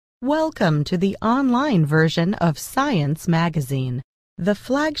Welcome to the online version of Science Magazine, the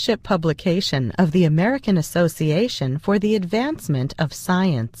flagship publication of the American Association for the Advancement of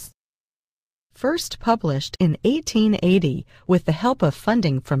Science. First published in 1880 with the help of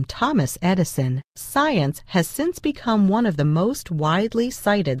funding from Thomas Edison, Science has since become one of the most widely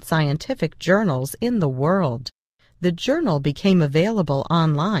cited scientific journals in the world. The journal became available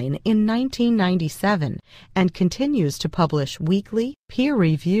online in 1997 and continues to publish weekly,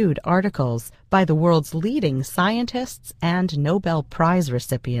 peer-reviewed articles by the world's leading scientists and Nobel Prize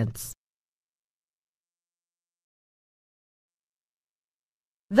recipients.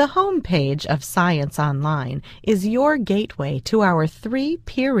 The home page of Science Online is your gateway to our 3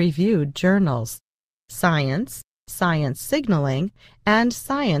 peer-reviewed journals: Science, Science Signaling, and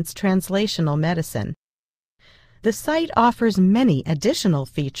Science Translational Medicine. The site offers many additional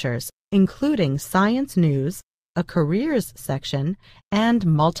features, including science news, a careers section, and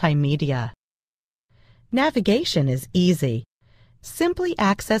multimedia. Navigation is easy. Simply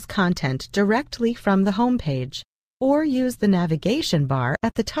access content directly from the homepage, or use the navigation bar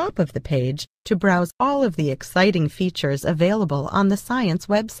at the top of the page to browse all of the exciting features available on the Science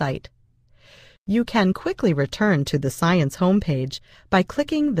website. You can quickly return to the Science homepage by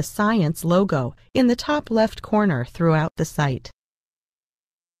clicking the Science logo in the top left corner throughout the site.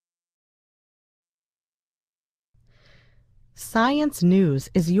 Science News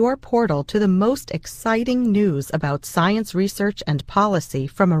is your portal to the most exciting news about science research and policy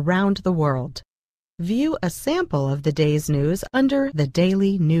from around the world. View a sample of the day's news under the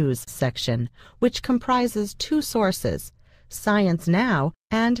Daily News section, which comprises 2 sources: Science Now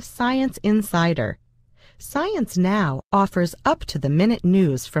and Science Insider. Science Now offers up-to-the-minute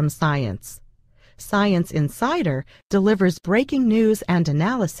news from science. Science Insider delivers breaking news and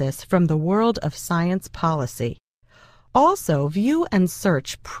analysis from the world of science policy. Also, view and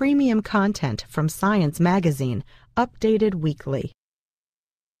search premium content from Science Magazine, updated weekly.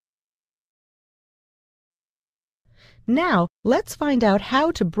 Now, let's find out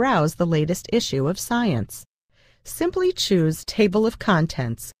how to browse the latest issue of Science. Simply choose Table of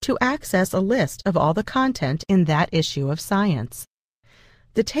Contents to access a list of all the content in that issue of Science.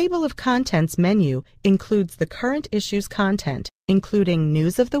 The Table of Contents menu includes the current issue's content, including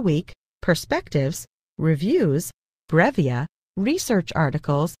News of the Week, Perspectives, Reviews, Brevia, Research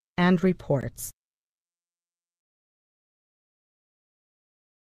Articles, and Reports.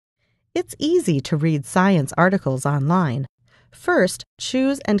 It's easy to read science articles online. First,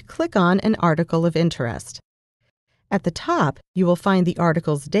 choose and click on an article of interest. At the top, you will find the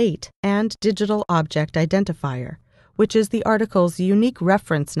article's date and digital object identifier, which is the article's unique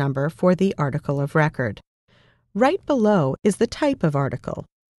reference number for the article of record. Right below is the type of article.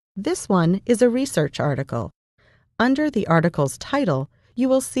 This one is a research article. Under the article's title, you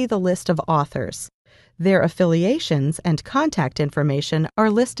will see the list of authors. Their affiliations and contact information are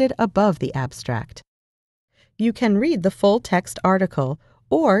listed above the abstract. You can read the full-text article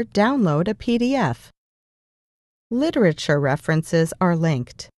or download a PDF. Literature references are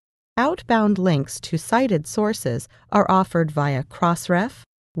linked. Outbound links to cited sources are offered via Crossref,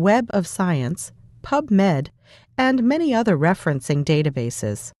 Web of Science, PubMed, and many other referencing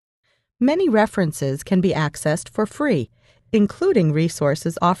databases. Many references can be accessed for free, including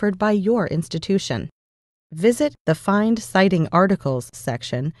resources offered by your institution. Visit the Find Citing Articles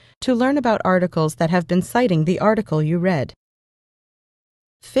section to learn about articles that have been citing the article you read.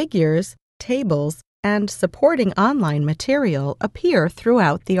 Figures, tables, and supporting online material appear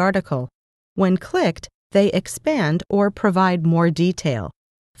throughout the article. When clicked, they expand or provide more detail.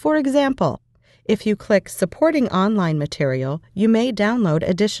 For example, if you click Supporting Online Material, you may download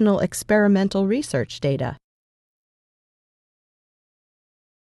additional experimental research data.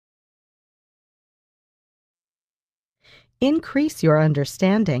 Increase your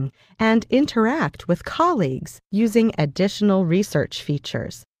understanding and interact with colleagues using additional research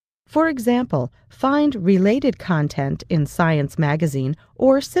features. For example, find related content in Science Magazine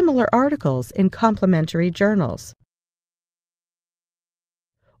or similar articles in complementary journals.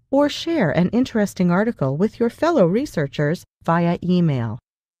 Or share an interesting article with your fellow researchers via email.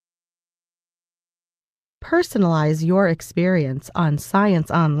 Personalize your experience on Science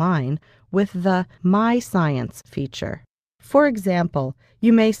Online with the My Science feature. For example,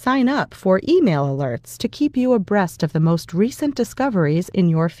 you may sign up for email alerts to keep you abreast of the most recent discoveries in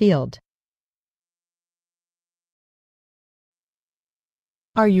your field.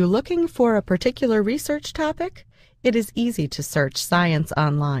 Are you looking for a particular research topic? It is easy to search Science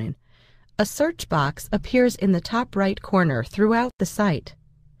Online. A search box appears in the top right corner throughout the site.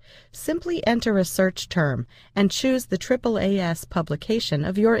 Simply enter a search term and choose the AAAS publication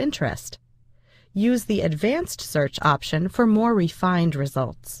of your interest. Use the Advanced Search option for more refined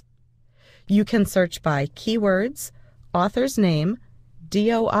results. You can search by keywords, author's name,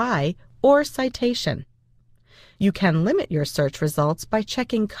 DOI, or citation. You can limit your search results by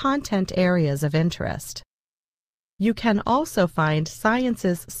checking content areas of interest. You can also find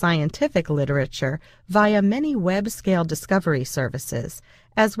science's scientific literature via many web-scale discovery services,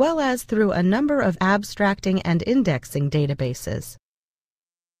 as well as through a number of abstracting and indexing databases.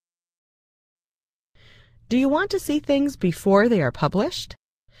 Do you want to see things before they are published?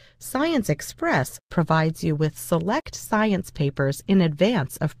 Science Express provides you with select science papers in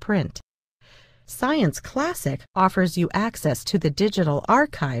advance of print. Science Classic offers you access to the digital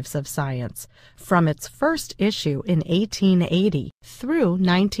archives of science from its first issue in 1880 through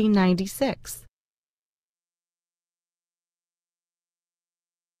 1996.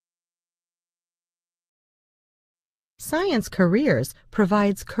 Science Careers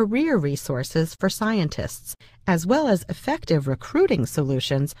provides career resources for scientists, as well as effective recruiting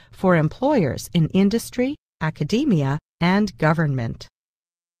solutions for employers in industry, academia, and government.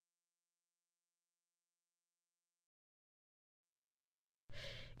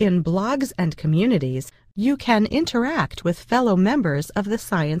 In blogs and communities, you can interact with fellow members of the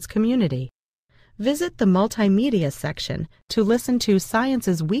science community. Visit the multimedia section to listen to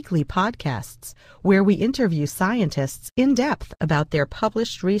Science's weekly podcasts, where we interview scientists in depth about their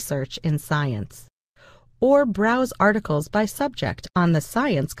published research in science. Or browse articles by subject on the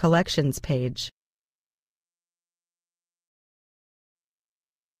Science Collections page.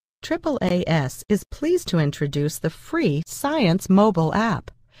 AAAS is pleased to introduce the free Science mobile app.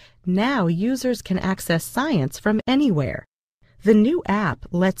 Now users can access science from anywhere. The new app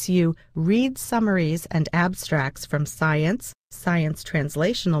lets you read summaries and abstracts from science, science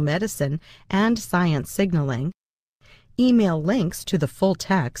translational medicine, and science signaling, email links to the full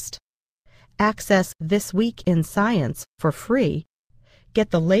text, access This Week in Science for free,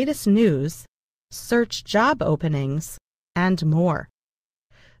 get the latest news, search job openings, and more.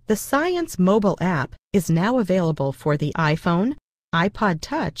 The Science mobile app is now available for the iPhone, iPod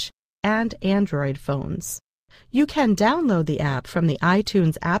Touch, and Android phones. You can download the app from the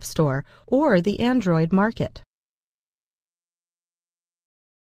iTunes App Store or the Android market.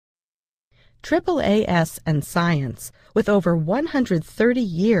 AAAS and Science, with over 130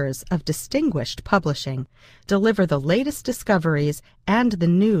 years of distinguished publishing, deliver the latest discoveries and the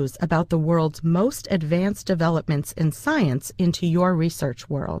news about the world's most advanced developments in science into your research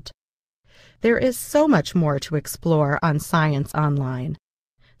world. There is so much more to explore on Science Online.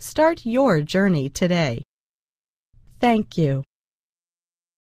 Start your journey today. Thank you.